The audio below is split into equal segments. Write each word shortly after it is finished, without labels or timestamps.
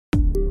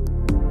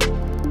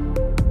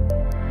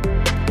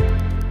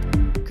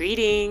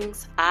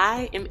Greetings,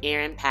 I am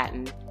Erin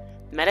Patton,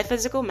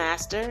 metaphysical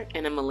master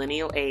in a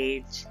millennial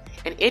age,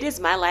 and it is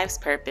my life's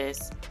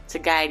purpose to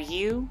guide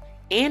you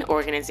and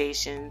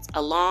organizations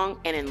along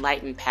an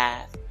enlightened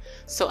path.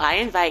 So I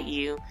invite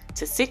you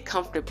to sit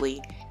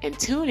comfortably and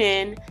tune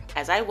in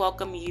as I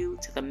welcome you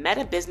to the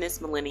Meta Business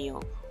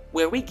Millennial,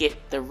 where we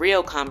get the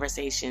real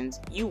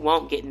conversations you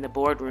won't get in the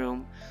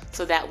boardroom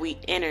so that we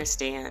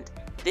understand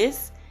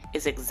this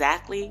is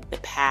exactly the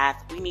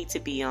path we need to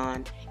be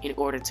on in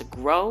order to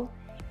grow,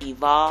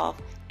 evolve,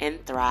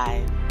 and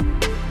thrive.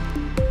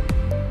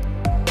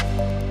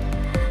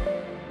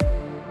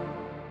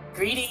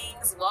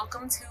 Greetings,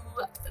 welcome to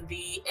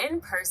the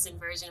in-person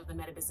version of the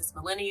Meta Business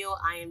Millennial.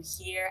 I am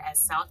here at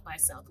South by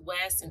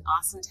Southwest in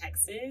Austin,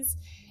 Texas,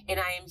 and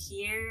I am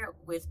here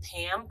with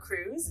Pam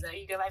Cruse. Is that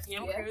you go by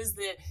Pam Cruse,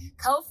 the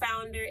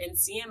co-founder and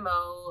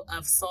CMO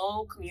of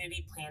Soul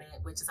Community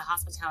Planet, which is a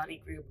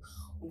hospitality group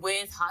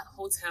with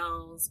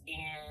hotels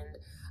and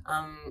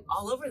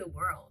all over the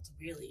world,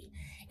 really.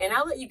 And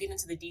I'll let you get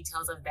into the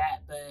details of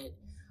that, but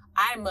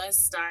I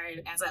must start,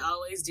 as I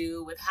always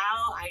do, with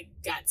how I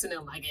got to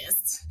know my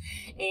guests.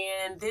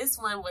 And this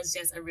one was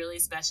just a really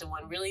special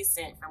one, really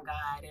sent from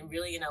God and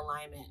really in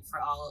alignment for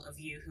all of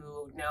you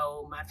who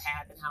know my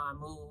path and how I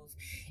move.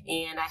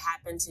 And I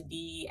happened to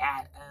be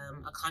at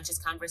a conscious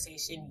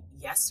conversation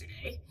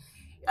yesterday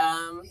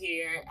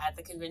here at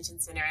the convention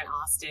center in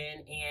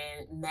Austin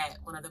and met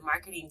one of the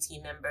marketing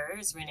team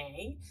members,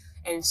 Renee,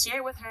 and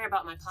share with her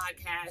about my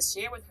podcast,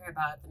 share with her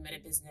about the Meta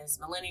Business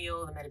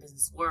Millennial, the Meta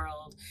Business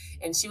World.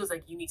 And she was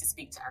like, you need to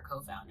speak to our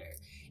co-founder,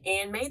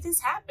 and made this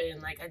happen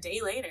like a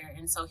day later.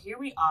 And so here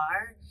we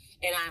are.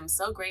 And I'm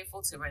so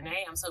grateful to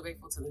Renee. I'm so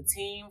grateful to the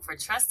team for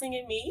trusting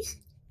in me,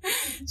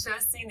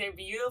 trusting their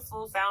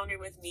beautiful founder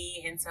with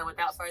me. And so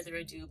without further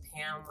ado,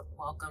 Pam,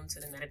 welcome to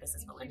the Meta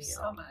Business Millennial. Thank you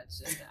so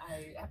much. And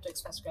I have to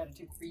express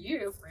gratitude for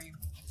you for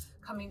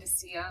coming to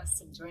see us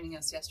and joining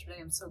us yesterday.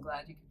 I'm so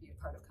glad you could be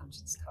a part of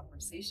Conscious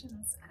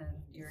Conversations, and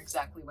you're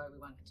exactly why we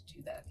wanted to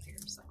do that here.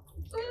 So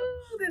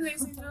ooh, that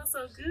makes me feel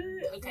so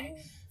good.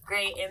 Okay,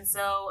 great. And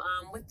so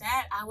with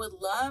that, I would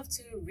love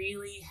to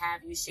really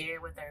have you share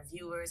with our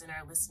viewers and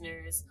our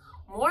listeners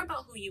more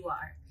about who you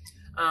are.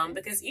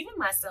 Because even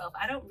myself,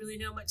 I don't really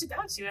know much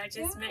about you. I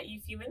just met you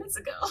a few minutes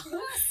ago.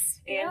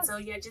 And so,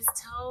 just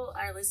tell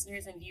our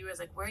listeners and viewers,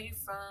 like, where are you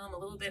from, a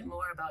little bit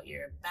more about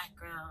your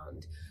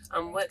background,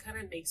 what kind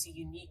of makes you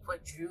unique,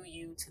 what drew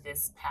you to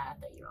this path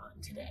that you're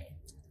on today.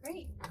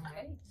 Great.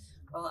 Okay.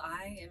 Well,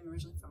 I am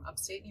originally from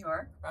upstate New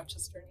York,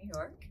 Rochester, New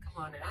York.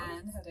 Come on now.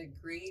 And had a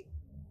great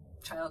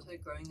childhood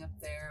growing up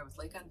there with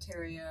Lake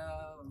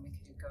Ontario, and we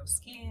could go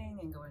skiing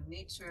and go in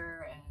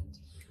nature, and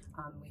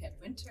we had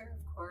winter,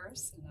 of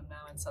course, and I'm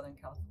now in Southern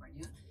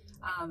California.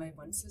 I have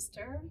one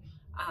sister,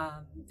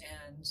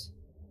 and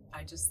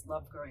I just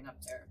love growing up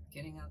there,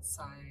 getting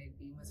outside,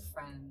 being with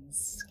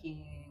friends,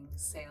 skiing,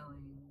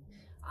 sailing.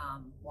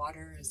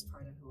 Water is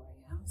part of who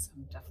I am, so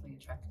I'm definitely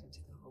attracted to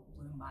the whole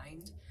blue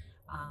mind,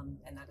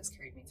 and that has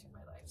carried me through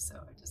my life. So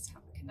I just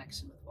have a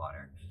connection with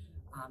water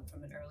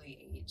from an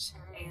early age.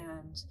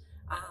 And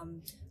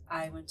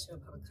I went to a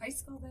public high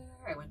school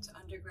there. I went to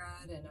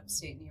undergrad in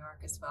upstate New York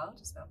as well,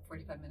 just about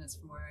 45 minutes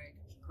from where I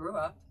grew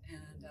up,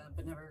 and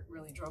but never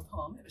really drove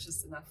home. It was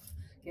just enough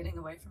getting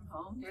away from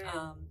home,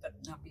 but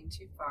not being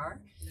too far.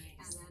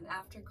 Nice. And then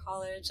after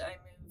college, I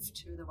moved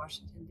to the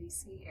Washington,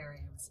 D.C.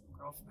 area with some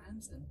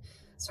girlfriends and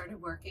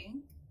started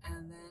working,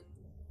 and then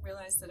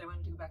realized that I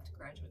wanted to go back to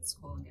graduate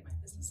school and get my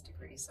business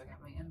degree. So I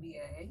got my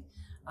MBA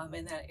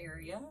in that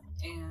area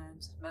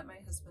and met my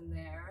husband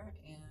there,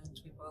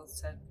 and we both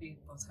said we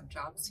both have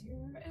jobs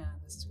here and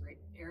this is a great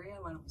area,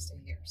 why don't we stay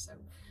here? So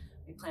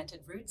we planted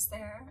roots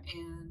there,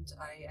 and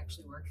I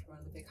actually worked for one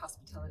of the big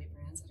hospitality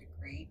brands, had a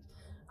great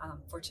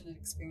fortunate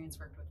experience,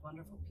 worked with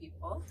wonderful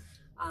people,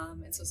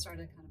 and so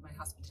started kind of my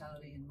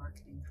hospitality and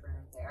marketing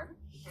career there.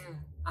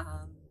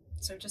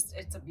 So just,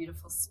 it's a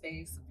beautiful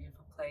space, a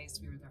beautiful place.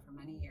 We were there for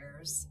many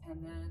years,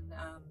 and then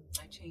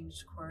I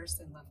changed course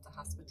and left the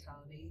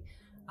hospitality.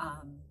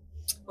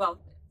 Well,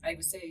 I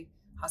would say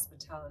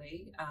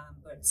hospitality,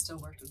 but still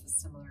worked with a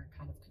similar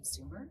kind of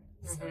consumer.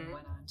 So I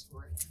went on to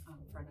work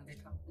for another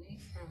company,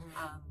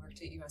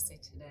 worked at USA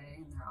Today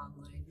in their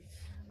online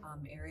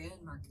area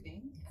in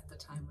marketing at the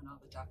time when all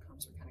the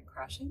dot-coms were kind of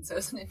crashing. So it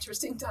was an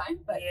interesting time,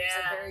 but it's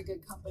a very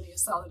good company, a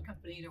solid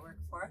company to work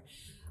for.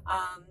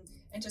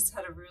 And just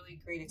had a really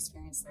great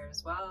experience there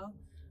as well.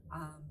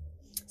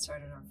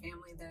 Started our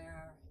family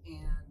there,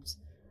 and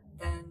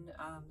then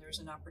there was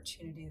an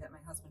opportunity that my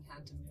husband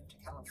had to move to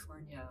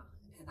California,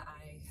 and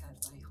I had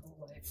my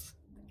whole life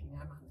thinking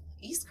I'm on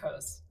the East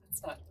Coast.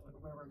 That's not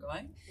where we're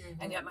going.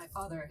 And yet my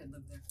father had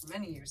lived there for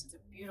many years. It's a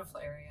beautiful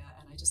area,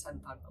 and I just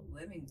hadn't thought about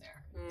living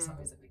there. It's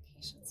always a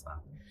vacation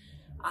spot.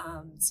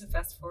 So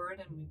fast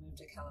forward, and we moved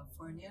to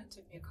California. It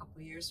took me a couple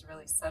of years to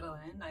really settle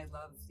in. I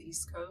love the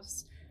East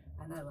Coast,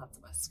 and I love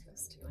the West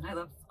Coast too, and I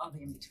love all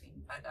the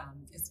in-between. But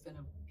it's been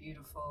a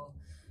beautiful,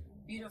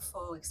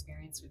 beautiful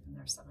experience. We've been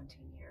there 17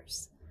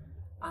 years.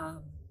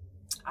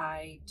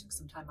 I took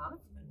some time off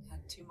and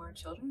had 2 more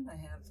children. I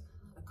have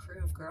a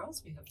crew of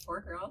girls. We have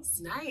 4 girls.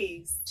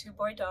 Nice. 2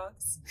 boy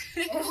dogs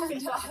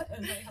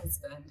and my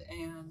husband.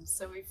 And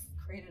so we've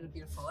created a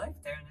beautiful life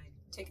there. And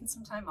I've taken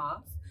some time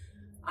off.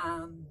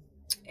 And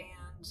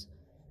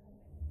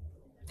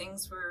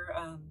things were,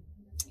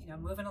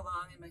 moving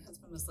along. And my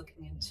husband was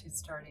looking into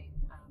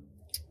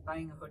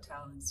buying a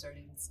hotel and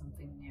starting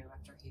something new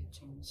after he had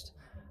changed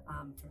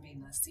from being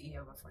the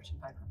CEO of a Fortune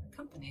 500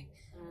 company.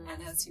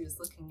 And as he was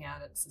looking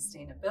at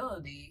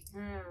sustainability,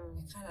 I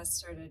kind of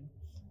started,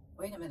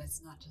 wait a minute,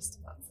 it's not just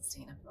about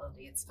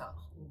sustainability, it's about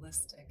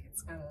holistic.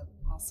 It's got to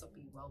also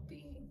be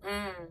well-being,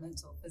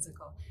 mental,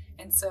 physical.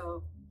 And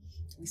so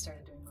we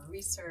started doing more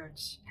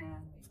research,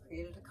 and we've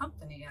created a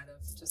company out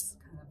of just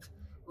kind of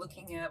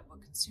looking at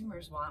what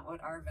consumers want,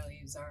 what our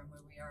values are, and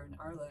where we are in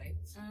our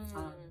life,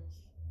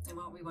 and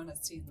what we want to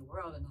see in the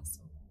world. And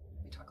also,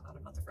 we talk a lot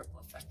about the ripple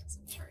effect, as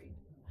I'm sure you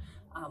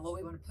know, what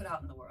we want to put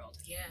out in the world.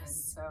 Yes. And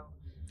so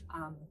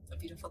a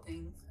beautiful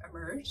thing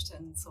emerged,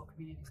 and Soul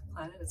Community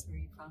Planet is where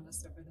you found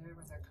us over there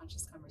with our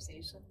conscious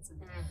conversations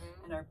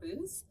and our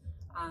booths,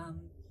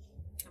 and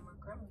we're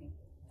growing.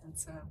 And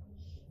so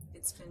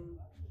it's been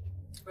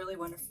really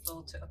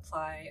wonderful to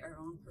apply our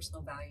own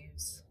personal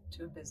values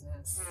to a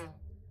business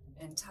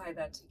and tie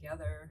that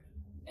together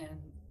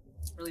and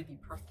really be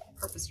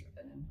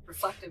purpose-driven and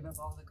reflective of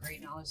all the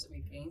great knowledge that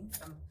we've gained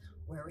from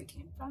where we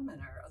came from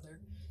and our other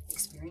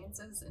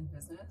experiences in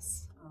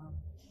business,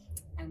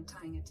 and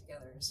tying it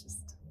together is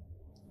just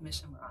the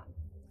mission we're on.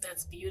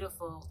 That's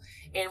beautiful.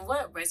 And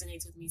what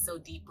resonates with me so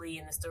deeply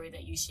in the story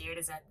that you shared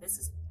is that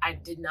I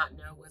did not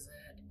know was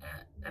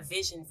a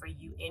vision for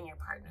you and your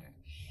partner.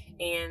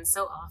 And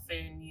so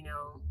often,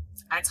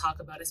 I talk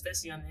about,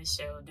 especially on this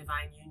show,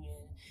 divine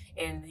union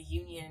and the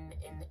union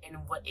and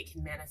what it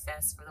can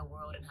manifest for the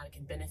world and how it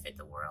can benefit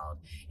the world.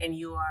 And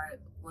you are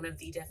one of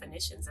the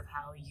definitions of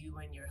how you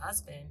and your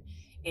husband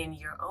in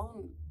your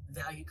own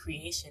value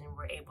creation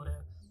were able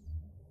to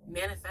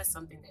manifest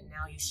something that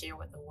now you share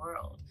with the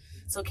world.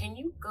 So can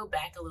you go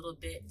back a little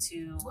bit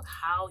to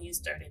how you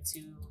started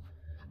to,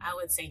 I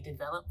would say,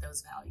 develop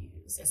those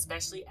values,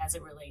 especially as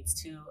it relates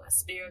to a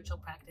spiritual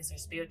practice or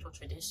spiritual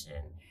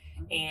tradition?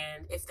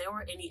 And if there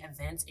were any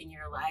events in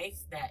your life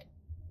that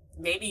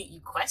maybe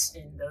you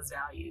questioned those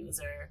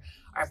values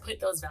or put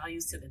those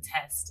values to the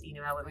test,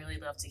 I would really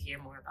love to hear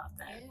more about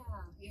that.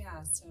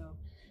 Yeah. So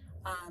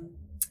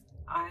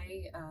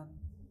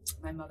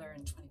my mother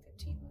in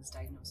 2015 was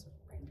diagnosed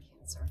with brain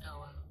cancer. Oh,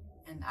 wow.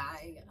 And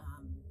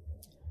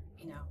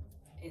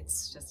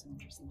it's just an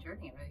interesting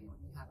journey, right? When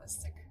you have a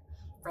sick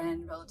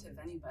friend, relative,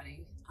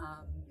 anybody,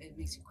 it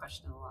makes you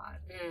question a lot.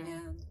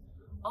 And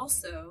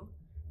also,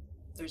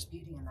 there's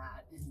beauty in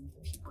that, in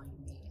the people you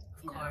meet.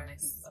 And I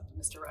think about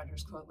Mr.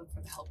 Rogers' quote, look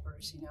for the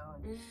helpers,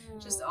 and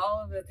just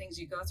all of the things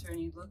you go through,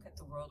 and you look at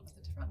the world with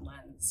a different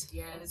lens.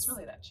 Yes. And it's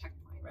really that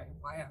checkpoint, right?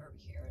 Why are we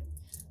here? And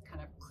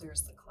kind of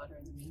clears the clutter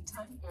in the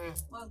meantime.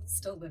 Well,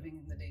 still living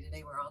in the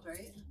day-to-day world,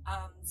 right?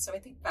 So I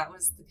think that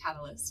was the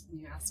catalyst when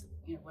you asked,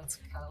 what's a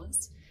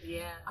catalyst?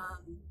 Yeah.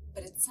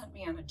 But it sent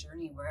me on a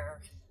journey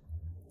where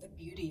the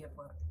beauty of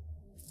what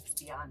is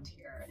beyond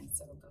here. And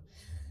so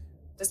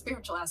the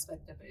spiritual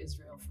aspect of it is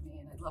real for me,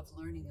 and I love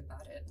learning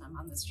about it. And I'm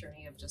on this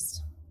journey of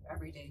just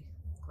everyday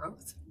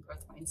growth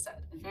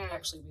mindset. And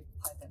actually, we've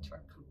applied that to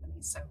our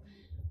company. So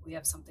we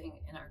have something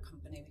in our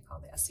company we call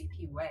the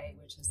SCP Way,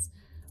 which is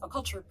a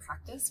culture of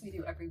practice we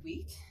do every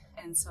week.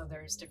 And so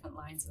there's different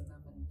lines in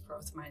them, and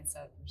growth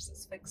mindset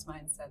versus fixed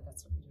mindset.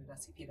 That's what we do at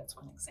SCP. That's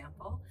one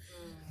example.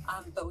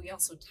 But we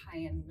also tie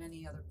in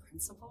many other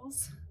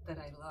principles that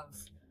I love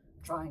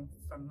drawing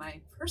from my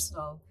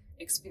personal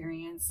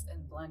experience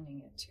and blending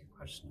it to your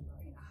question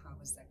about, how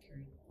is that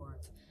carried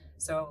forth?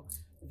 So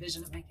the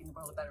vision of making the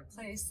world a better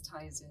place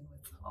ties in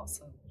with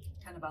also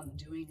kind of on the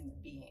doing and the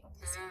being.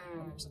 So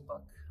there's a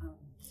book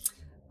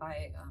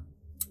by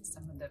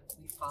someone that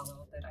we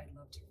follow that I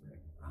love to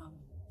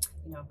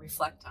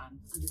reflect on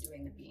the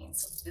doing, the being.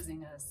 So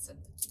busyness and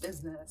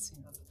business,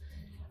 and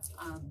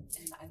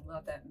I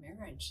love that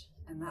marriage,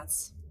 and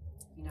that's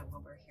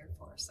what we're here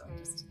for. So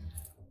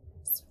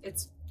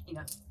it's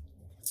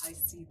I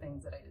see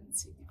things that I didn't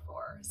see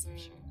before, so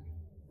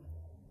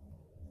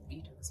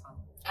you do as well.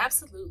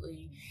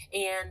 Absolutely.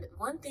 And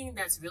one thing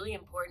that's really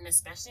important,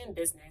 especially in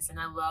business, and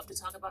I love to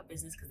talk about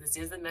business because this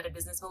is the Meta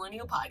Business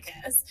Millennial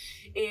podcast,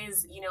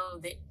 is,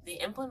 the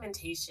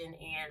implementation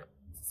and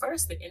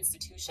first the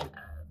institution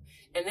of,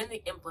 and then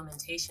the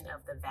implementation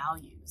of the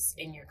values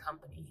in your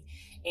company.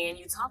 And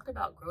you talked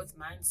about growth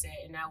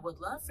mindset, and I would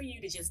love for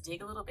you to just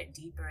dig a little bit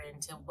deeper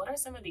into what are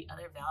some of the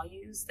other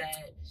values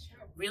that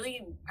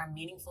really are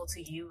meaningful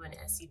to you in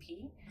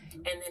SCP,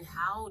 and then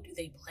how do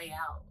they play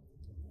out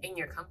in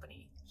your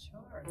company?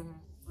 Sure.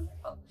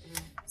 Wonderful.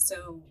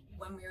 So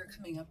when we were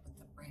coming up with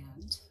the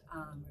brand,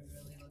 we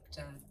really looked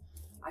at,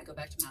 I go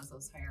back to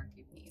Maslow's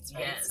hierarchy of needs,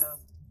 right? Yes. So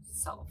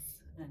self,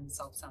 and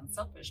self sounds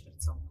selfish, but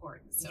it's so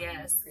important. So we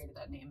created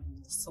that name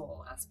in the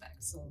soul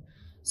aspect. So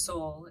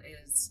soul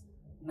is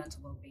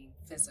mental well-being,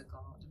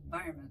 physical,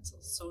 environmental,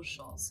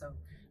 social. So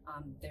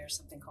there's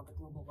something called the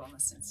Global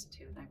Wellness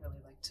Institute, and I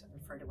really like to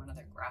refer refer to one of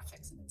their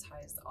graphics, and it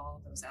ties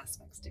all of those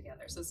aspects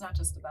together. So it's not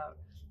just about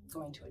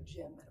going to a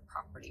gym at a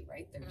property,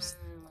 right? There's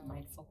a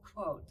mindful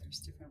quote. There's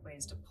different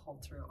ways to pull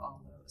through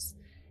all those.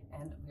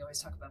 And we always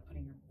talk about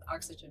putting your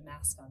oxygen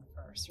mask on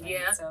first, right?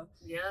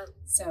 Yeah.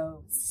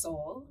 So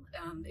soul,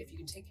 if you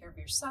can take care of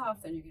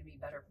yourself, then you're going to be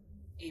better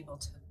able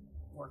to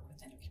work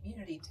within a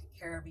community, take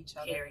care of each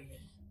other,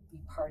 be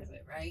part of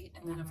it, right?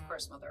 And then, of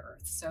course, Mother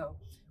Earth. So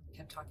we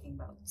kept talking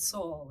about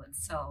soul and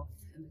self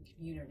and the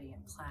community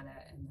and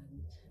planet, and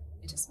then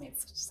it just made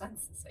such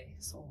sense to say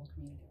soul,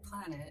 community,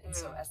 planet. And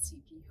so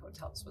SCP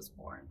Hotels was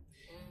born.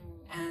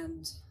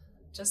 And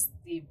just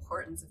the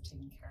importance of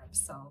taking care of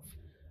self,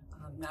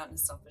 not in a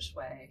selfish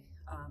way,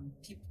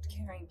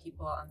 carrying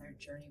people on their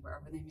journey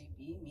wherever they may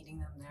be, meeting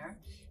them there,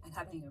 and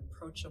having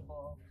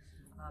approachable.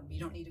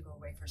 You don't need to go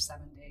away for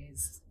 7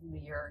 days in the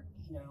year,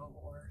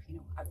 or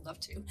I'd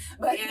love to,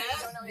 but you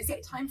don't always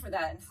have time for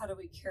that. And how do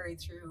we carry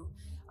through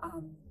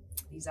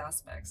these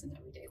aspects in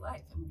everyday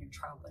life? And when you're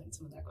traveling,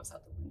 some of that goes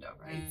out the window,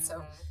 right?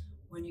 So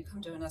when you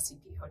come to an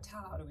SCP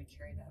hotel, how do we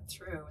carry that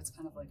through? It's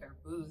kind of like our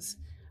booth.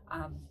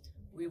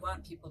 We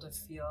want people to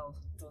feel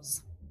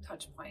those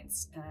touch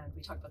points, and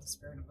we talk about the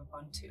spirit of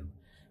Ubuntu.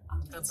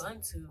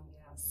 Ubuntu.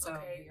 Yeah, so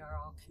we are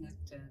all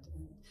connected.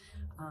 And,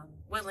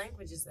 what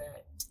language is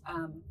that?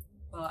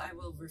 Well, I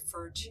will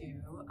refer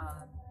to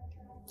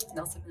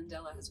Nelson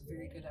Mandela has a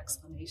very good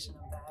explanation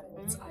of that.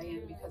 And it's I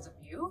am because of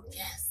you.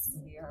 Yes.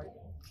 We are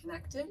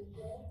connected.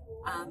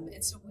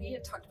 And so we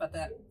had talked about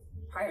that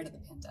prior to the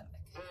pandemic.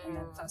 And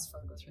then fast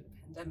forward, go through the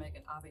pandemic,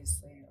 and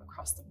obviously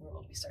across the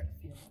world we started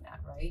feeling that,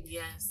 right?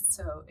 Yes.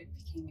 So it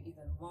became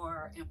even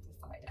more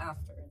amplified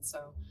after. And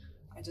so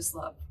I just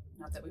love,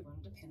 not that we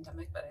wanted a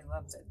pandemic, but I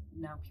love that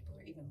now people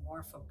are even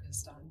more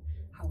focused on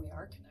how we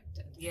are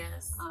connected.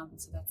 Yes.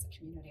 So that's the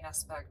community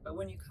aspect. But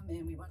when you come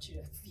in, we want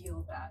you to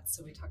feel that.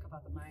 So we talk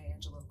about the Maya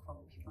Angelou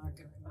quote. People aren't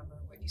going to remember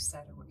what you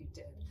said or what you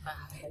did.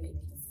 How you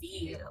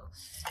feel.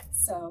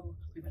 So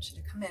we want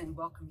you to come in,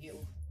 welcome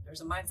you.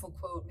 There's a mindful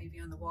quote maybe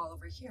on the wall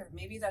over here.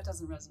 Maybe that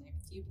doesn't resonate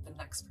with you, but the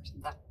next person,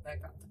 that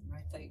got them,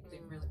 right? They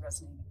really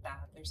resonate with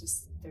that. There's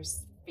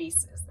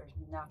spaces, there's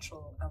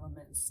natural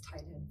elements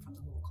tied in from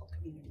the local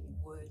community,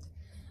 wood.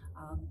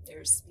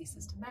 There's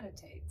spaces to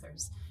meditate.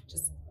 There's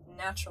just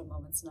natural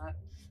moments, not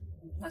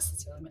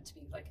necessarily meant to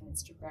be like an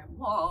Instagram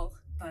wall,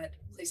 but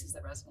places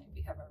that resonate.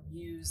 We have our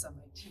muse on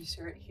my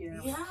t-shirt here.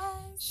 Yes.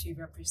 She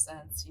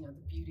represents, the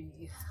beauty.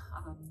 We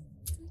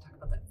talk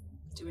about that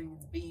doing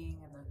and the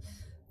being and the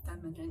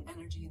feminine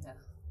energy and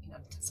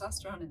the,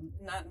 testosterone, and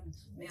not in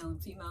male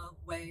and female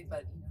way,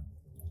 but,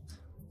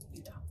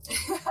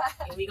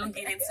 We're going to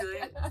get into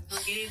it.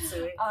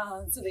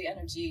 So the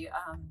energy,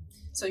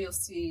 so you'll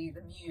see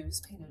the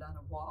muse painted on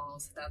a wall.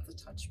 So that's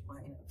a touch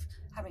point of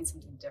having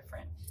something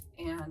different.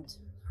 And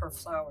her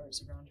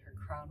flowers around her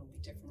crown will be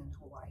different in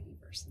Hawaii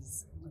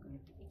versus Laguna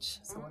Beach.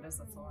 So what is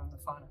the flora and the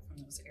fauna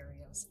from those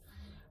areas?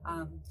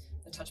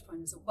 The touch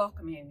point is a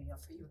welcoming. We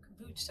offer you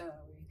a kombucha.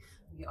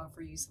 We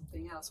offer you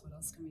something else. What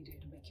else can we do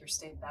to make your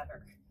stay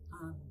better?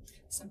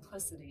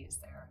 Simplicity is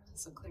there.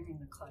 So clearing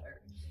the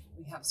clutter.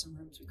 We have some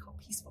rooms we call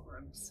peaceful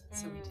rooms.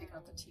 So we take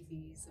out the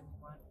TVs and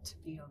we want to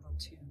be able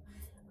to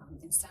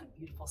incent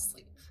beautiful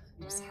sleep.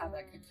 And just have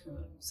that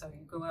cocoon. So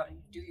you go out and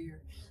you do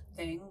your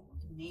thing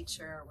in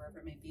nature or wherever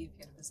it may be, if you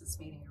had a business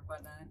meeting or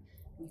whatnot,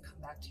 and you come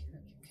back to your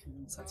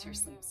cocoon. So it's your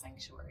sleep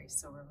sanctuary.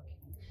 So we're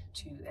looking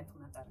to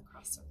implement that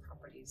across our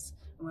properties.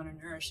 We want to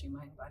nourish you,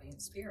 mind, body,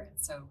 and spirit.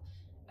 So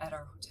at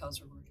our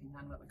hotels, we're working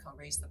on what we call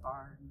Raise the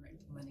Bar, and we're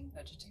implementing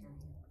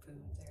vegetarian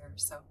food there.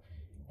 So,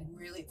 and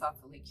really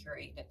thoughtfully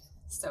curated.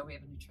 So we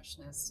have a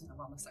nutritionist and a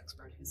wellness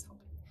expert who's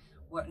helping.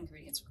 What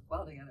ingredients work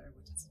well together?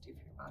 What does it do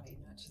for your body?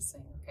 Not just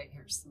saying, okay,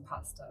 here's some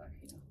pasta,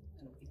 and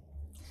we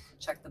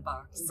check the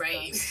box.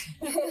 Right.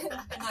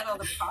 Not all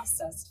the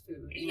processed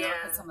food.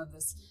 But some of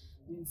this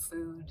new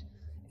food,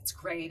 it's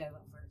great. I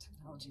love where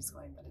technology's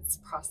going, but it's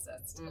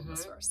processed in the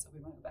source. So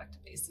we want to go back to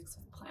basics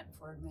with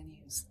plant-forward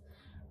menus.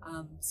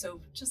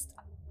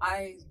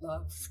 I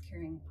love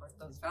carrying forth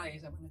those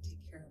values. I want to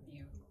take care of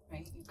you,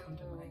 right? You come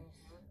to my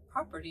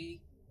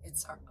property,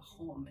 it's our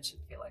home. It should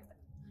feel like that.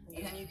 Yes.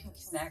 And then you can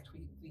connect.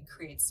 We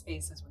create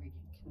spaces where you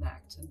can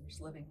connect, and there's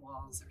living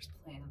walls, there's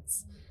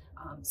plants.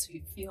 So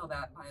you feel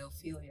that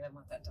biophilia and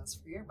what that does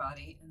for your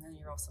body, and then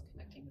you're also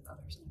connecting with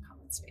others in a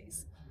common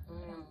space.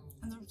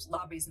 And there's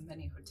lobbies in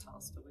many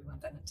hotels, but we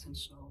want that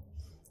intentional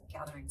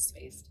gathering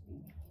space to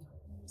be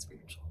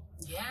spiritual.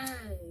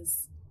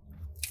 Yes.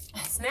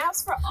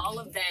 Snaps for all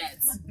of that.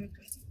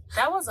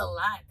 That was a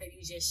lot that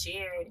you just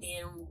shared,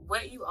 and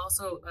what you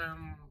also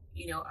are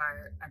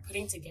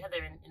putting together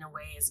in a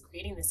way is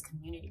creating this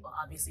community. Well,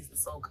 obviously it's the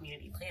Soul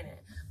Community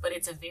Planet, but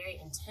it's a very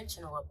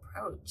intentional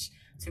approach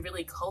to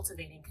really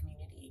cultivating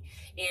community.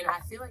 And I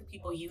feel like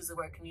people use the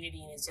word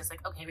community and it's just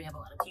like, okay, we have a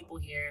lot of people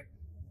here,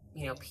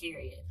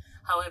 period.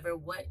 However,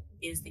 what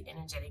is the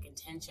energetic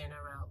intention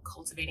around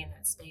cultivating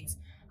that space,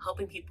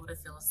 helping people to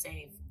feel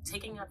safe,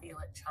 taking out the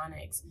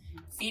electronics,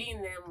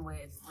 feeding them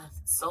with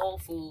soul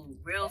food,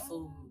 real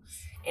food.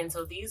 And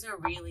so these are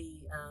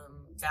really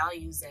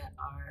values that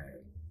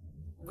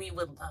we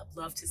would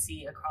love to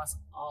see across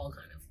all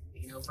kind of,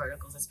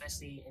 verticals,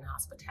 especially in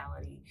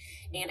hospitality.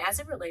 And as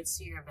it relates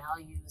to your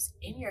values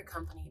in your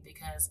company,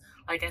 because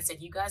like I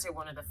said, you guys are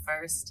one of the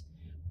first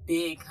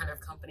big kind of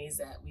companies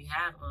that we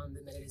have on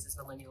the Meta Business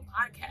Millennial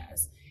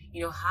podcast.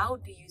 How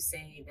do you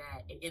say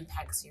that it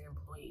impacts your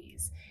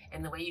employees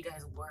and the way you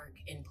guys work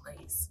in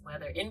place,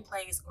 whether in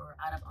place or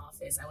out of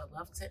office? I would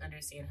love to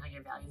understand how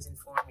your values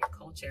inform your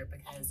culture,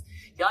 because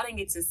y'all didn't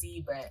get to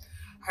see, but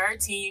her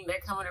team,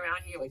 they're coming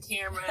around here with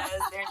cameras.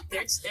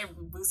 They're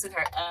boosting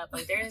her up.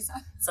 Like, there's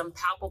some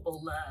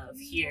palpable love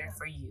here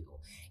for you.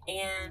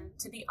 And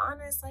to be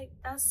honest, like,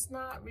 that's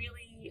not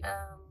really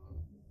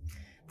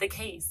the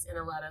case in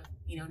a lot of,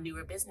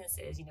 newer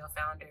businesses,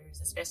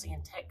 founders, especially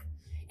in tech.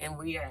 And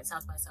we are at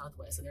South by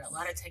Southwest. So there are a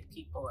lot of tech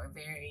people are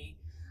very,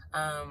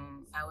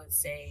 I would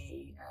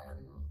say,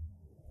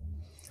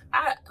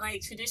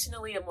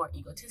 traditionally a more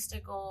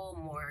egotistical,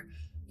 more,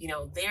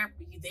 they're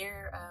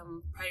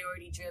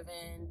priority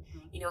driven.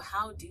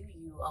 How do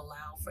you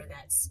allow for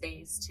that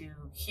space to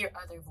hear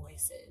other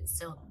voices,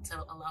 to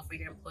allow for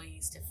your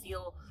employees to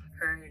feel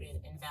heard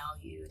and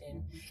valued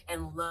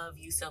and love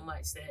you so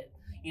much that,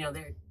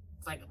 they're,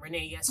 like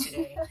Renee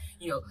yesterday,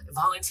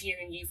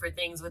 volunteering you for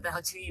things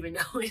without you even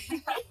knowing,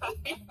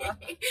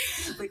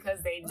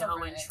 because they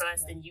know and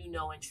trust, and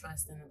and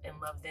trust and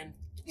love them,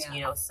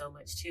 so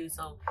much too.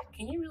 So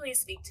can you really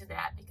speak to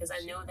that? Because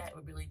I know that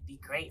would really be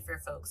great for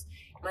folks,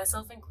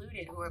 myself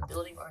included, who are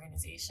building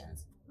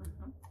organizations.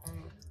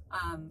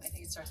 I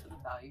think it starts with the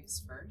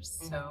values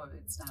first. So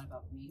it's not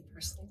about me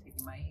personally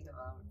taking my ego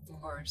out,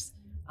 of course.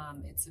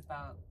 It's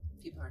about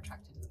people are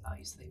attracted to the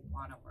values, so they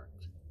want to work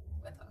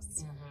with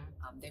us.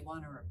 They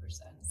want to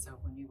represent. So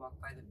when you walk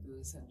by the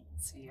booths and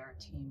see our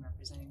team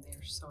representing,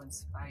 they're so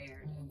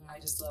inspired, and I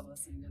just love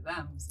listening to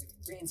them. It's like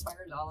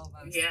re-inspired all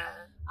of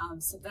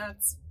us. So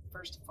that's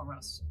first and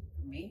foremost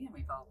for me, and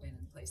we've all been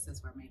in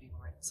places where maybe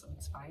we're so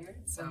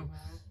inspired. So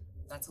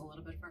that's a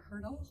little bit of a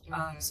hurdle.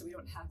 So we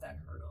don't have that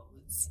hurdle.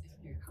 It's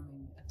if you're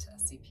coming to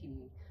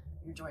SCP,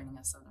 you're joining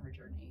us on our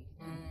journey,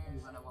 and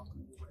we want to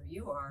welcome you where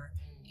you are,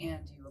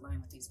 and you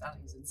align with these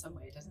values in some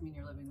way. It doesn't mean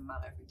you're living them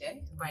out every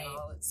day. Right.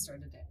 It's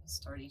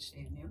start each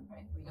day anew,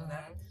 right? We know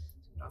that.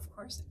 Of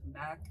course, they come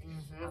back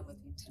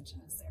with the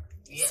intention is there.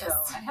 Yes. So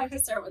I have to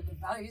start with the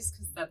values,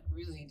 because that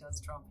really does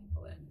draw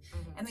people in.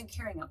 And then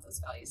carrying out those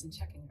values and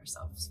checking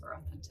ourselves for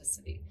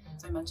authenticity.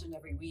 So I mentioned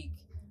every week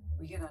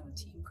we get on a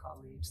team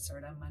call. We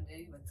start on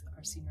Monday with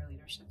our senior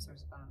leadership. So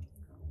there's about,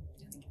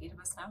 I think, 8 of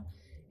us now.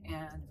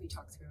 And we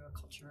talk through a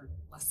culture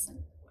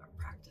lesson or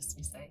practice,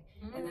 we say.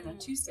 And then on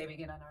Tuesday, we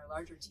get on our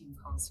larger team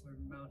calls. We're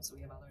remote, so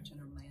we have all our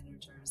general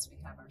managers. We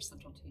have our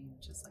central team,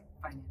 which is like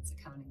finance,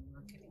 accounting,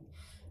 marketing.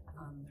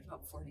 There's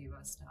about 40 of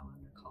us now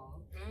on the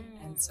call.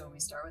 And so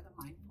we start with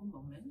a mindful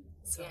moment.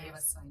 So we have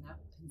a sign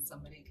up and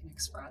somebody can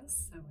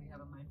express. So we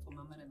have a mindful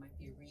moment. It might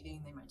be a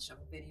reading. They might show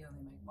a video.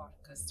 They might walk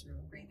us through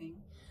a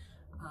breathing.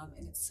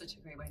 And it's such a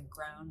great way to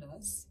ground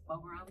us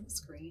while we're on the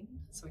screen,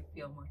 so we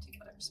feel more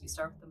together. So we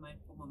start with the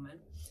mindful moment,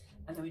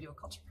 and then we do a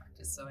culture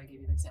practice. So I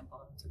gave you an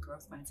example of the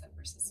growth mindset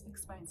versus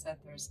fixed mindset.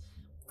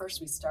 First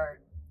we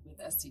start with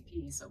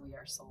SCP, so we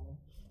are soul,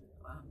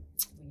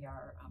 we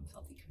are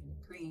healthy,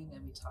 green,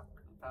 and we talk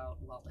about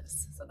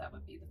wellness. So that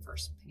would be the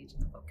first page in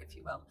the book, if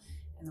you will.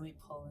 And then we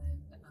pull in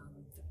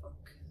the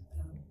book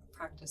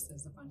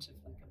practices, a bunch of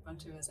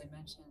Ubuntu, as I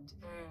mentioned,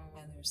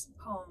 and there's some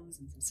poems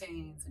and some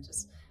sayings, and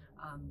just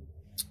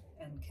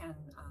and Ken,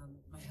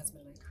 my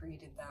husband, and I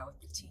created that with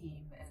the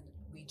team, and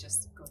we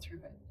just go through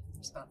it.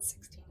 There's about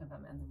 16 of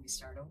them, and then we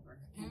start over.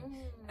 And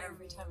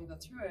every time we go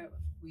through it,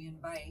 we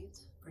invite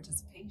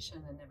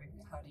participation, and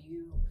how do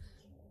you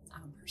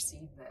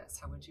perceive this?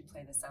 How would you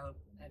play this out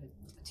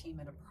with the team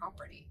at a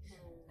property?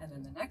 And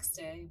then the next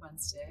day,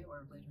 Wednesday,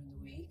 or later in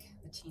the week,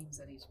 the teams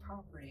at each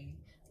property,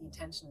 the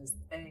intention is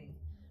they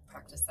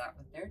practice that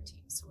with their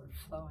team. So we're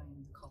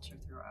flowing the culture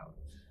throughout.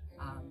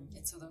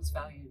 And so those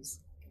values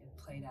get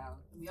played out.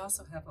 And we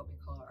also have what we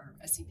call our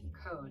SCP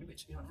code,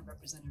 which we don't have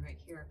represented right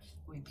here.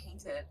 We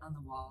paint it on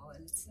the wall,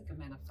 and it's like a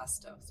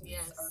manifesto. So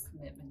it's our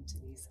commitment to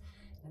these.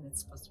 And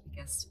it's supposed to be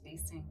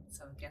guest-facing,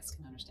 so guests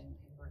can understand,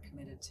 hey, we're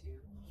committed to,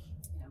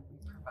 we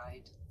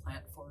provide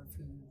plant-forward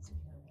foods,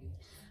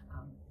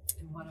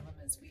 and one of them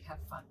is we have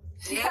fun.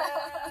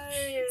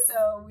 Yes.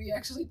 So we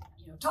actually,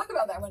 talk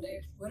about that one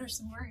day. What are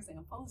some more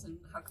examples, and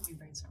how can we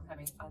brainstorm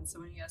having fun? So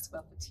when you ask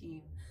about the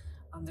team,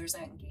 there's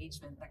that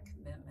engagement, that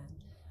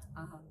commitment,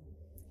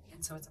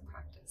 and so it's a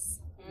practice.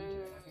 We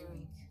do it every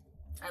week.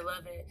 I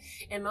love it.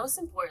 And most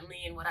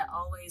importantly, and what I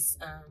always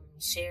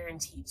share and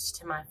teach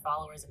to my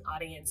followers and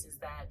audience, is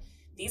that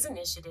these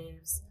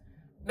initiatives,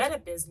 meta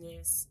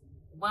business,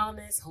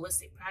 wellness,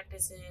 holistic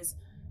practices,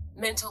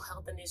 mental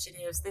health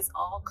initiatives, this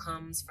all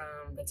comes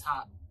from the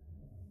top,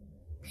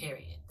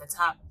 period. The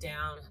top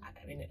down.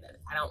 I mean,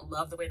 I don't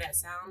love the way that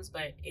sounds,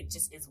 but it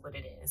just is what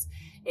it is.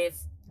 If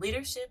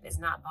leadership is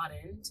not bought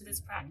into this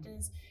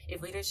practice,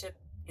 if leadership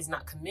is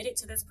not committed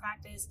to this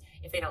practice,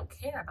 if they don't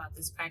care about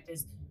this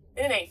practice,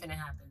 then it ain't finna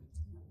happen.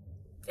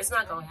 It's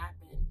not going to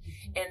happen.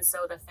 And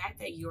so the fact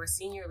that your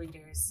senior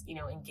leaders,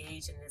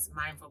 engage in this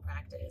mindful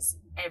practice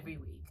every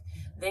week,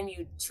 then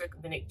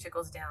then it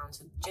trickles down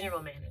to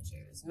general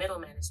managers, middle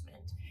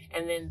management,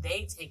 and then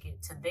they take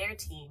it to their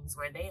teams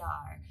where they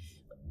are.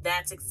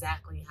 That's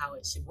exactly how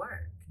it should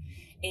work.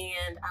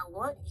 And I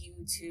want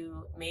you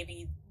to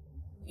maybe,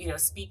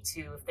 speak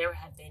to if there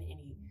have been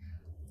any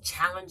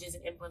challenges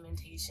in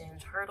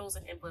implementations, hurdles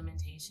in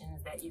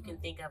implementations that you can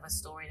think of, a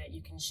story that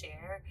you can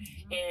share,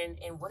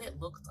 and what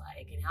it looked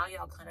like and how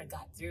y'all kind of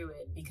got through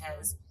it.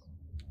 Because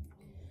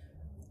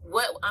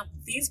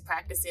these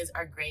practices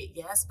are great,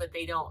 yes, but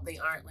they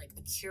aren't like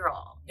the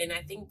cure-all. And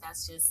I think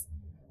that's just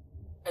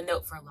a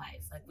note for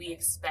life. Like, we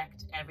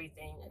expect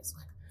everything. It's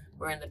like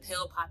we're in the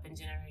pill popping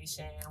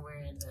generation, we're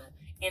in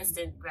the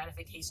instant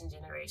gratification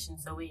generation,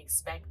 so we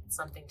expect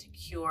something to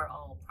cure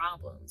all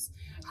problems.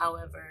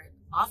 However,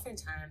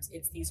 oftentimes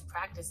it's these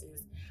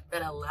practices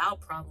that allow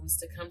problems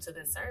to come to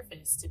the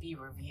surface to be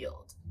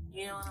revealed.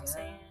 You know what I'm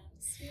saying?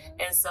 Yes.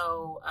 And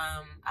so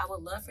I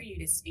would love for you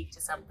to speak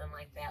to something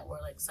like that,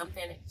 where like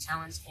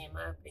challenge came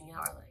up and y'all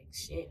are like,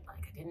 shit,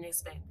 like I didn't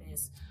expect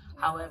this.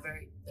 However,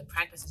 the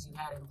practices you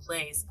had in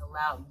place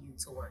allowed you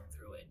to work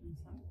through it.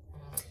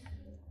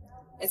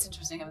 It's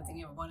interesting. I'm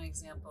thinking of one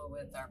example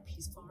with our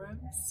peaceful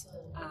rooms.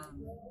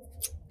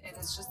 And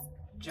it's just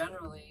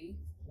generally,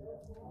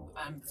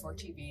 I'm for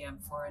TV, I'm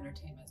for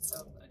entertainment,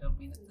 so I don't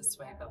mean it this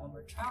way, but when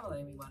we're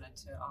traveling, we wanted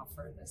to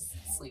offer this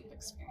sleep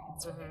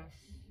experience. Right?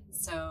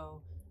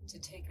 So to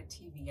take a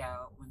TV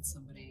out when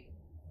they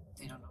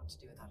don't know what to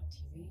do without a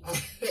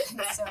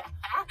TV. So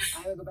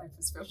I would go back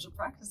to spiritual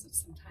practice of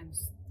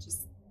sometimes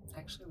just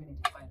actually we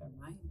need to quiet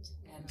our mind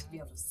and to be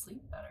able to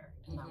sleep better.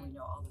 And now we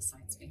know all the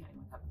science behind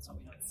what happens when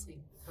we don't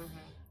sleep.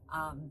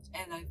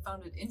 And I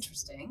found it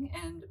interesting.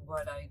 And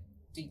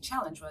the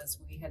challenge was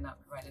we had not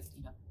provided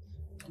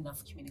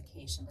enough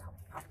communication to help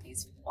the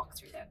properties walk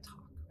through that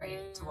talk,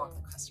 right? To walk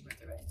the customer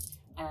through it.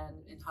 And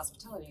in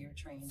hospitality, you're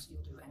trained,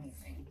 you'll do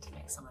anything to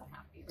make someone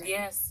happy, right?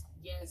 Yes.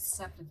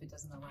 Except if it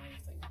doesn't align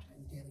with what you're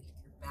trying to do, like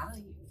your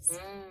values.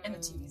 And the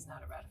TV is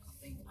not a radical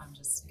thing. I'm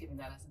just giving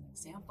that as an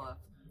example of,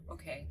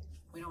 okay,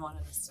 we don't want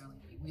to necessarily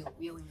be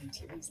wheeling the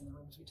TVs in the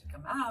rooms we took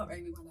them out,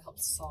 right? We want to help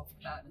solve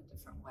that in a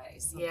different way.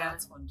 So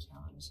that's one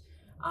challenge.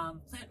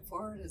 Plant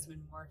Forward has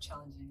been more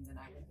challenging than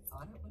I would have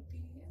thought it would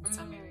be in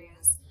some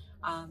areas.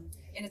 And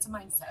it's a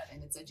mindset,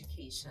 and it's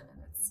education,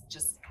 and it's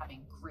just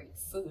having great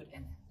food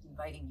and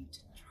inviting you to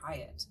try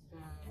it.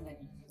 And then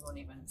you won't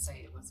even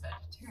say it was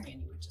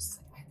vegetarian. You would just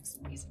say, I had this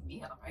amazing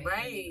meal, right?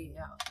 Right.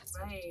 It's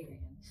vegetarian.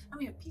 And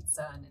we have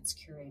pizza, and it's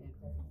curated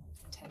very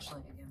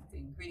intentionally, again, with the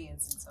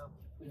ingredients. And so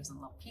who doesn't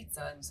love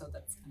pizza? And so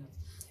that's kind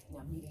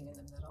of, meeting in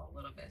the middle a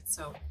little bit.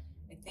 So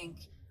I think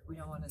we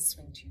don't want to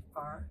swing too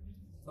far,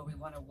 but we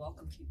want to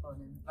welcome people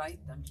and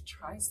invite them to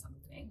try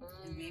something.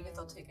 And maybe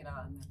they'll take it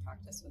out in their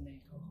practice when they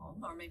go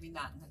home, or maybe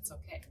not, and that's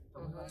okay.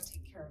 But we want to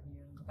take care of you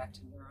and go back to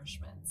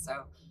nourishment.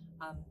 So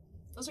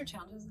those are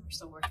challenges, and we're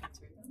still working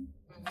through them.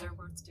 They're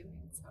worth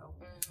doing. So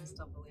I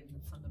still believe in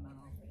the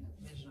fundamental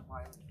vision of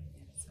why we're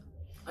doing it.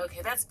 So.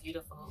 Okay, that's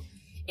beautiful.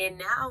 And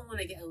now I want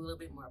to get a little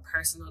bit more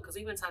personal, because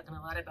we've been talking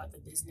a lot about the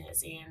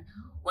business. And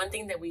one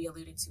thing that we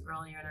alluded to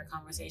earlier in our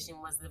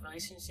conversation was the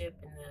relationship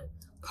and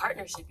the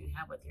partnership you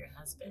have with your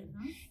husband.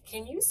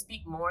 Can you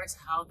speak more to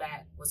how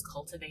that was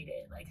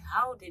cultivated? Like,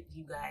 how did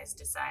you guys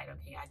decide,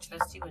 okay, I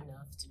trust you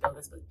enough to build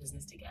this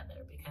business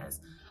together?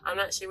 Because I'm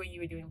not sure what you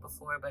were doing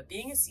before, but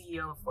being a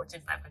CEO of a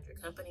Fortune 500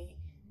 company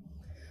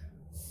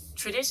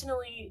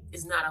traditionally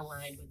is not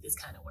aligned with this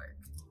kind of work.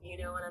 You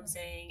know what I'm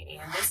saying?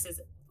 And this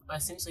is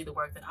essentially the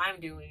work that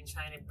I'm doing,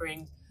 trying to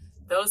bring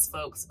those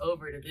folks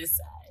over to this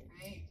side.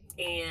 Right.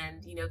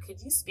 And,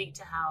 could you speak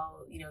to how,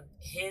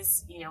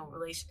 his,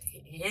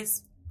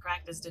 his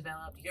practice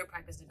developed, your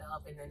practice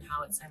developed, and then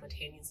how it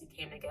simultaneously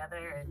came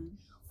together? And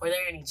were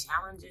there any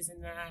challenges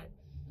in that,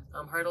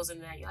 hurdles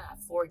in that? You have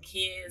 4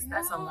 kids.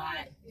 That's a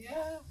lot.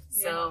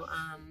 So,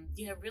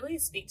 really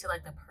speak to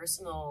like the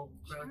personal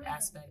growth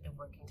aspect of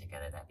working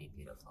together. That'd be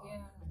beautiful. Yeah,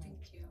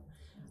 thank you.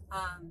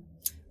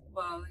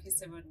 Well, like you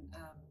said, when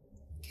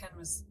Ken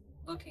was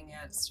looking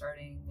at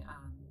starting,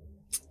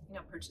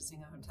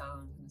 purchasing a hotel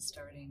and kind of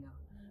starting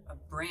a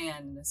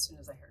brand. And as soon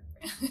as I heard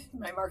brand in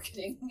my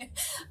marketing, I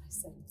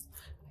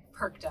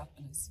perked up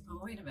and I said, oh,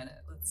 wait a minute,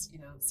 let's,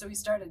 so we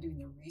started doing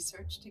the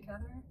research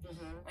together. And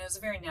it was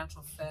a very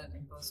natural fit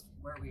in both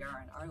where we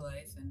are in our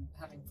life and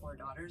having 4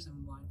 daughters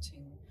and wanting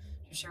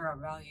to share our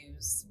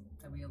values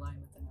that we align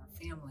with in our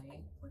family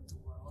with the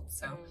world.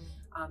 So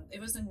it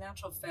was a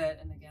natural fit.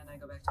 And again, I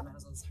go back to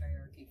Maslow's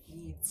hierarchy of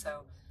needs.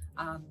 So,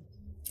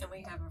 and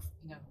we have,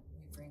 we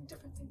bring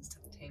different things to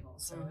the table.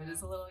 So it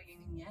is a little yin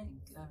and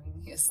yang. I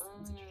mean, yes,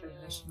 it's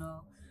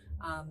traditional.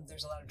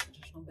 There's a lot of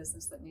traditional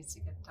business that needs to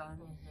get done.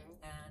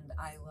 And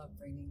I love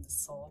bringing the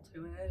soul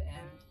to it.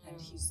 And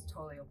he's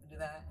totally open to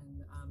that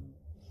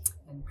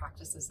and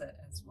practices it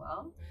as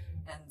well.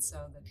 And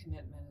so the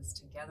commitment is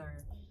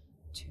together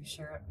to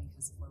share it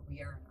because of where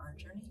we are in our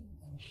journey.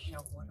 And,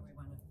 what do we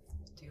want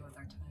to do with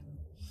our time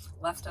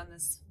left on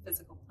this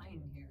physical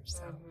plane here.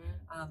 So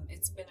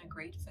it's been a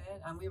great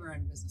fit. We were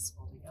in business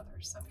school together,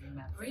 so we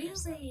met. Really?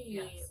 So,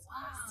 yes.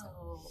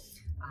 Wow. So,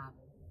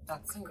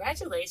 that's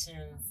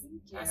congratulations.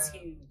 Thank you. That's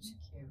huge.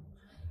 Thank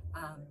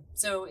you.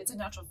 So it's a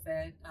natural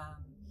fit.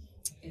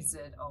 Is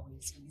it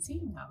always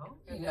easy? No.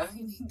 You know,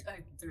 you need,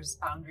 there's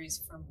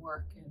boundaries from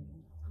work and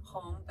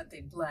home, but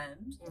they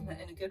blend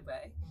in a good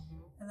way.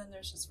 And then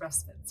there's just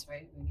respites,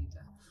 right? We need to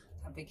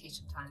have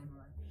vacation time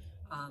or,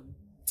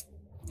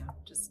 you know,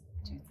 just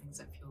do things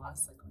that fuel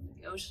us, like going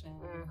to the ocean.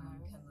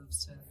 Ken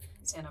loves to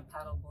stand up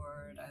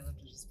paddleboard. I love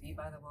to just be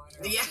by the water,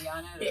 or be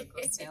on it,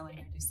 or go sailing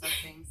or do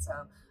something. So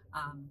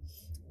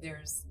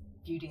there's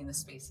beauty in the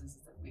spaces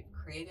that we've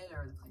created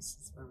or the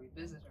places where we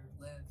visit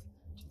or live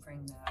to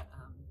bring that,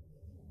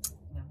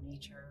 you know,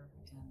 nature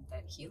and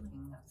that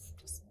healing of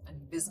just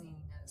any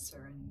busyness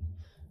or any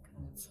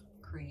kind of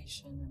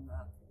creation in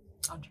the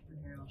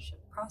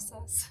entrepreneurship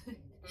process.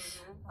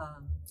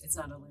 It's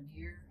not a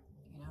linear,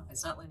 you know,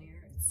 it's not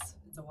linear.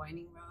 It's a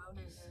winding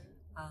road.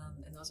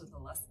 And those are the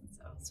lessons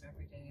though. So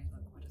every day I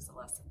look, what is the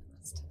lesson in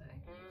this today?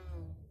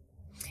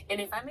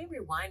 And if I may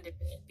rewind a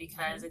bit,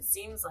 because it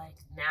seems like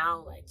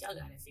now, like, y'all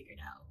got it figured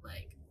out.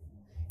 Like,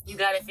 you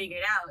got it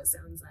figured out, it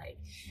sounds like.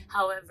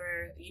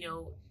 However, you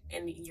know,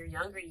 in your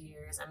younger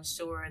years, I'm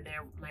sure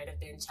there might have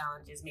been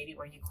challenges maybe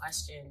where you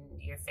questioned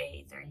your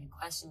faith or you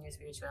questioned your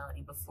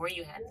spirituality before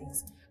you had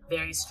these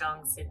very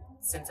strong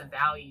sense of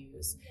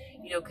values.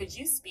 You know, could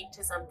you speak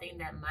to something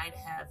that might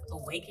have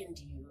awakened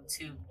you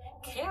to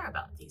care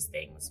about these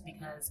things?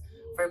 Because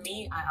for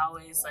me, I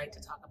always like to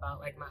talk about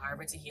like my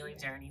Harvard to healing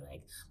journey.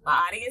 Like my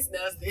audience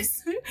knows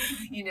this,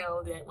 you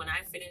know, that when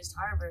I finished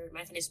Harvard,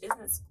 when I finished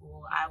business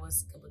school, I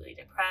was completely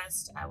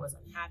depressed. I was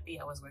unhappy.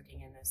 I was working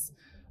in this,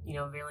 you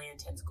know, really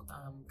intense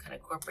kind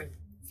of corporate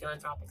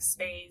philanthropic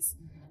space,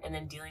 and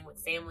then dealing with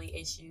family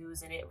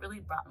issues. And it really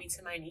brought me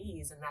to my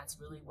knees. And that's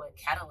really what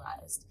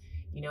catalyzed,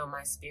 you know,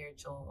 my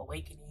spiritual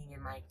awakening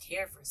and my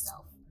care for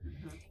self.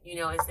 You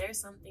know, is there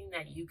something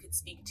that you could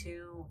speak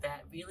to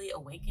that really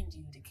awakened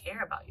you to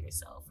care about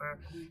yourself? Or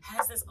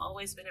has this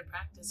always been a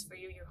practice for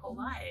you your whole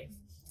life?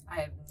 I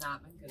have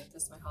not been good at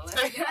this my whole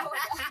life. You know?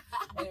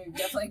 And we've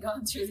definitely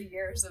gone through the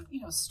years of, you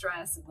know,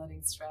 stress and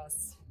letting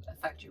stress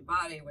affect your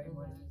body way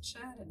more than it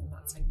should. And I'm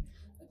not saying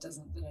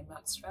that I'm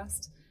not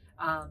stressed.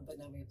 But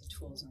now we have the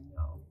tools and we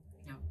know,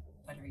 you know,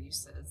 better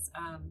uses.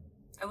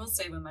 I will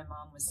say when my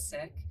mom was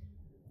sick,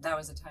 that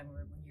was a time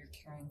where when you're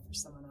caring for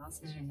someone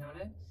else, as you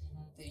noted,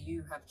 that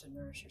you have to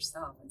nourish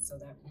yourself. And so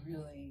that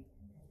really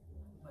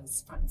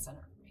was front and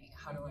center for me.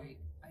 How do I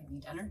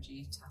need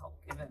energy to help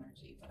give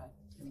energy, but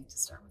I need to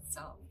start with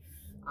self.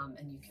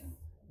 And you can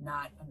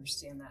not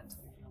understand that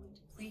until you're really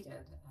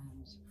depleted.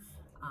 And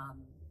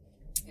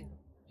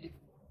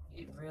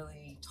it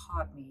really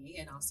taught me,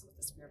 and also with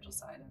the spiritual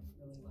side of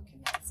really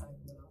looking outside of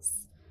what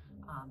else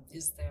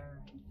is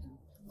there, and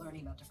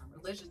learning about different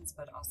religions,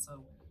 but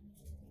also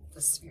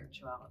the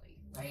spirituality,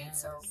 right?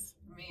 Yes. So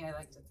for me, I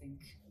like to think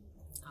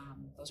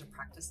those are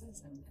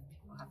practices, and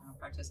people have their own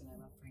practice, and I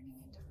love bringing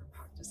in different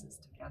practices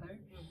together.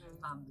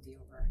 But the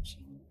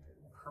overarching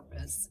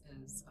purpose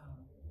is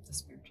the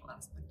spiritual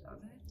aspect of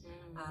it.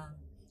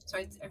 So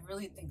I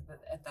really think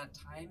that at that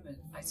time,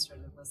 I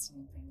started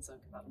listening to things like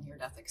about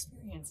near-death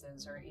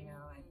experiences, or, you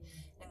know,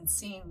 and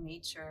seeing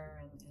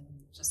nature and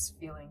just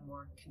feeling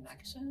more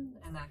connection.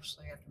 And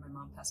actually, after my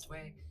mom passed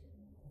away,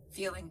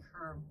 feeling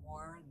her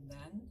more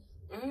than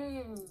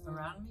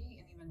around me,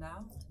 and even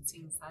now, and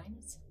seeing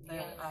signs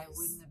that I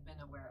wouldn't have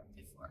been aware of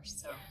before.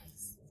 So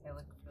I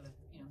look for the,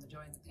 you know, the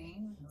joy and the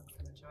pain, and look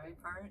for the joy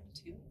part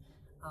too.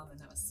 And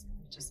that was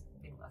just a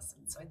big lesson.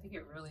 So I think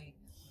it really,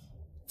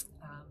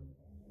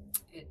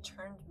 it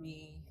turned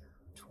me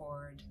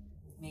toward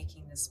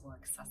making this more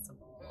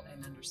accessible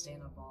and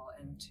understandable,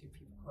 and to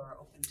people who are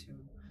open to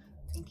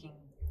thinking,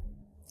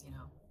 you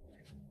know,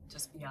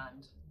 just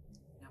beyond,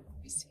 you know, what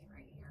we see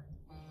right here.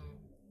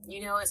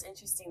 You know, it's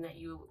interesting that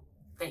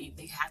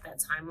they have that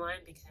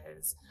timeline,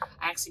 because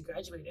I actually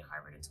graduated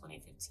Harvard in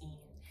 2015,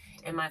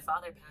 and my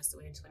father passed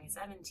away in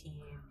 2017.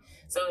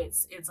 So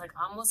it's like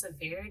almost a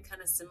very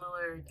kind of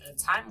similar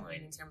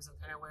timeline in terms of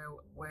kind of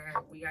where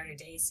we are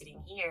today,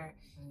 sitting here,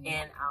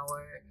 and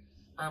our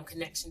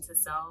connection to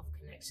self,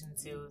 connection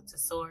to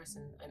source,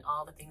 and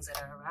all the things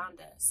that are around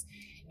us.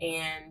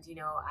 And, you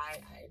know,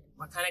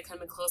 we're kind of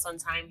coming close on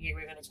time here.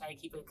 We're going to try to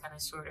keep it kind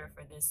of shorter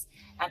for this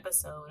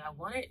episode. I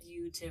wanted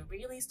you to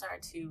really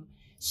start to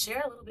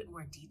share a little bit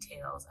more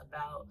details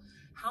about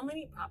how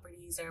many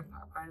properties are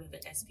part of the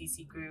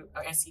SPC group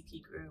or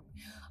SCP group.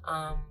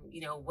 You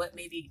know, what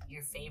may be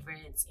your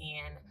favorites,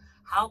 and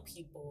how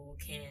people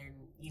can,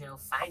 you know,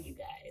 find you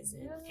guys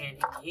and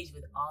engage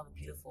with all the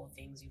beautiful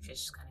things you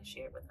just kind of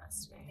shared with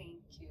us today.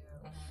 Thank you.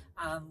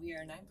 We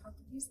are 9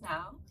 properties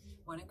now,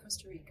 1 in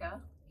Costa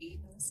Rica, 8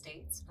 in the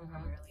States,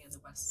 primarily in the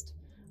West.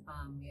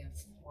 We have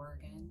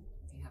Oregon,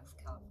 we have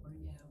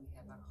California, we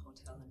have a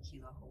hotel in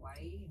Hilo,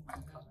 Hawaii,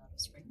 and Colorado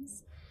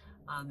Springs.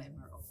 And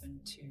we're open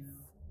to,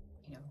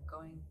 you know,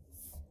 going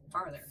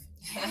farther.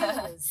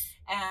 Yes.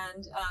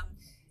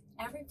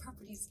 every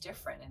property is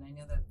different. And I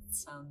know that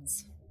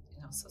sounds,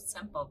 so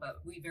simple, but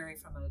we vary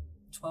from a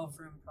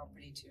 12-room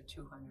property to a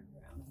 200-room.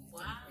 And I think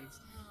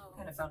we've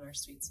kind of found our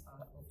sweet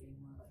spot will be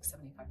more like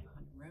 75 to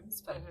 100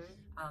 rooms. But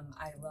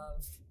I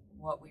love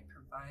what we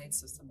provide,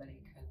 so somebody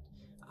could,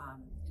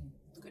 in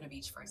Laguna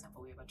Beach, for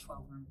example, we have a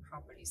 12-room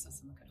property, so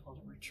someone could hold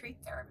a retreat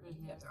there. Everybody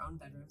could have their own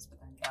bedrooms, but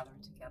then gather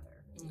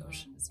together. The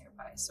ocean is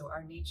nearby. So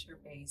our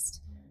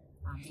nature-based,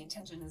 the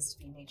intention is to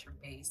be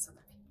nature-based so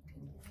that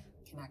people can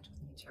connect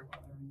with nature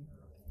while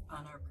they're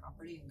on our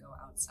property and go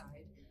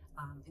outside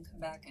and come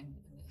back and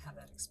have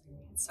that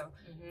experience. So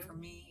for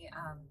me,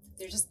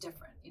 they're just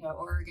different.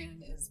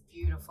 Oregon is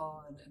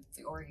beautiful, and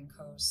the Oregon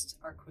coast,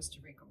 our Costa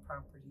Rica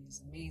property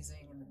is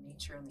amazing, and the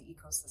nature and the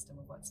ecosystem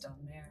of what's down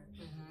there.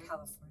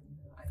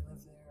 California, I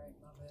live there, I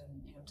love it,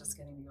 and just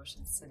getting the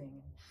ocean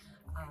sitting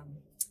and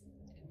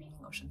being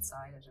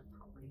oceanside at a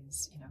property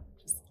is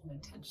just an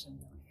intention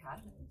that we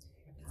had. And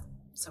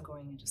so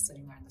going and just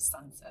sitting there in the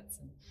sunsets,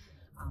 and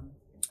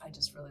I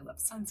just really love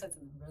sunsets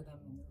and the rhythm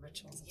and the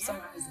rituals of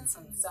sunrise and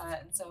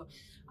sunset. And so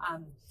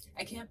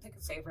I can't pick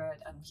a favorite.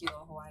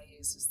 Hilo, Hawaii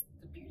is just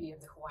the beauty of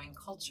the Hawaiian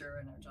culture,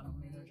 and our general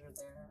manager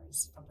there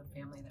is from the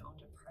family that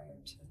owned it prior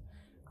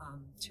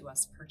to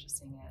us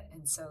purchasing it.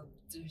 And so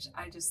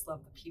I just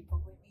love the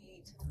people we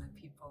meet and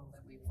the people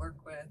that we work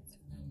with,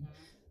 and then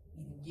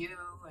meeting you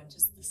and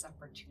just this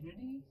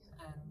opportunity.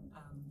 And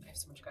I have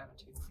so much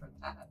gratitude for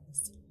that.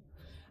 So,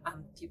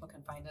 people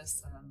can find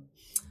us.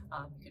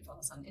 You can follow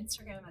us on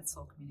Instagram at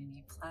Soul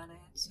Community Planet,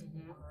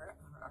 or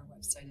our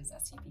website is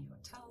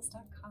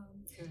sebhotels.com.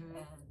 And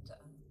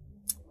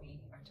we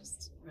are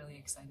just really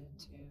excited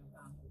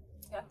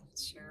to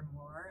share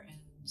more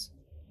and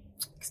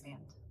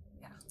expand.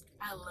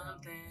 I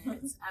love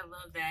that. I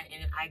love that,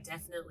 and I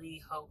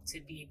definitely hope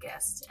to be a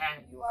guest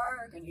at. You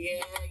are going to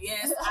be.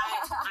 Yes,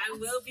 I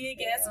will be a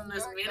guest. I'm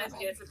just going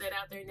to put that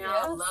out there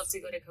now. I'd love to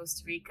go to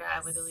Costa Rica.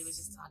 I literally was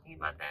just talking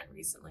about that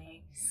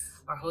recently,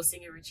 or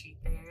hosting a retreat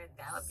there.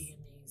 That would be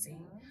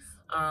amazing.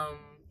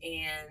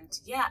 And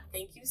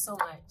thank you so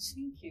much.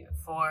 Thank you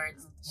for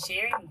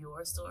sharing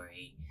your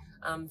story,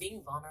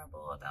 being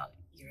vulnerable about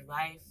your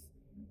life,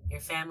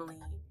 your family,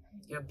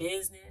 your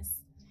business.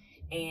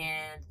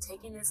 And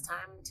taking this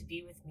time to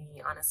be with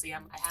me. Honestly, I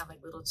have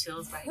like little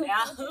chills right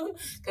now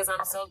because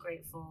I'm so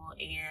grateful.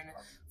 And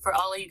for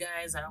all of you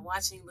guys that are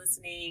watching,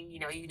 listening,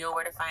 you know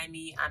where to find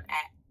me.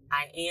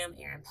 I am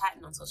Erin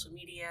Patton on social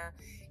media,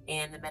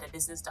 and the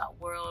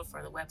metabusiness.world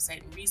for the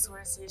website and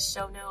resources,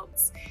 show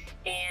notes.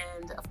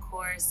 And of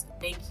course,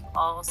 thank you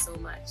all so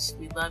much.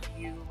 We love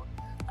you.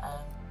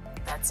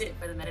 That's it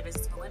for the Meta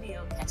Business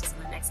Millennial. Catch us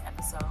in the next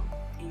episode.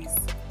 Peace.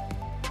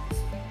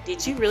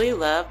 Did you really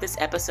love this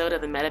episode of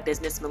the Meta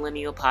Business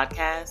Millennial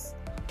podcast?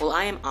 Well,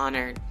 I am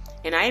honored,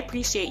 and I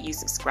appreciate you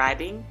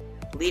subscribing,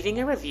 leaving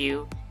a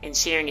review, and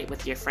sharing it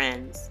with your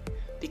friends,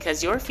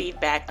 because your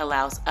feedback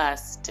allows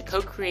us to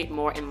co-create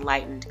more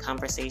enlightened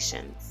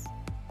conversations.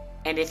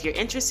 And if you're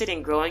interested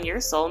in growing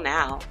your soul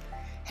now,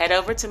 head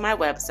over to my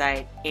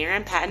website,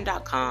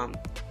 erinpatton.com,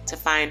 to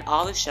find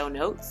all the show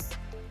notes,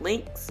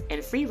 links,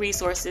 and free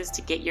resources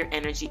to get your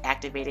energy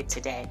activated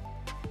today.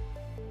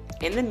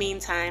 In the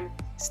meantime,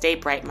 stay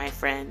bright, my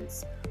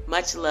friends.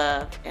 Much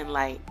love and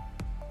light.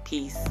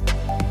 Peace.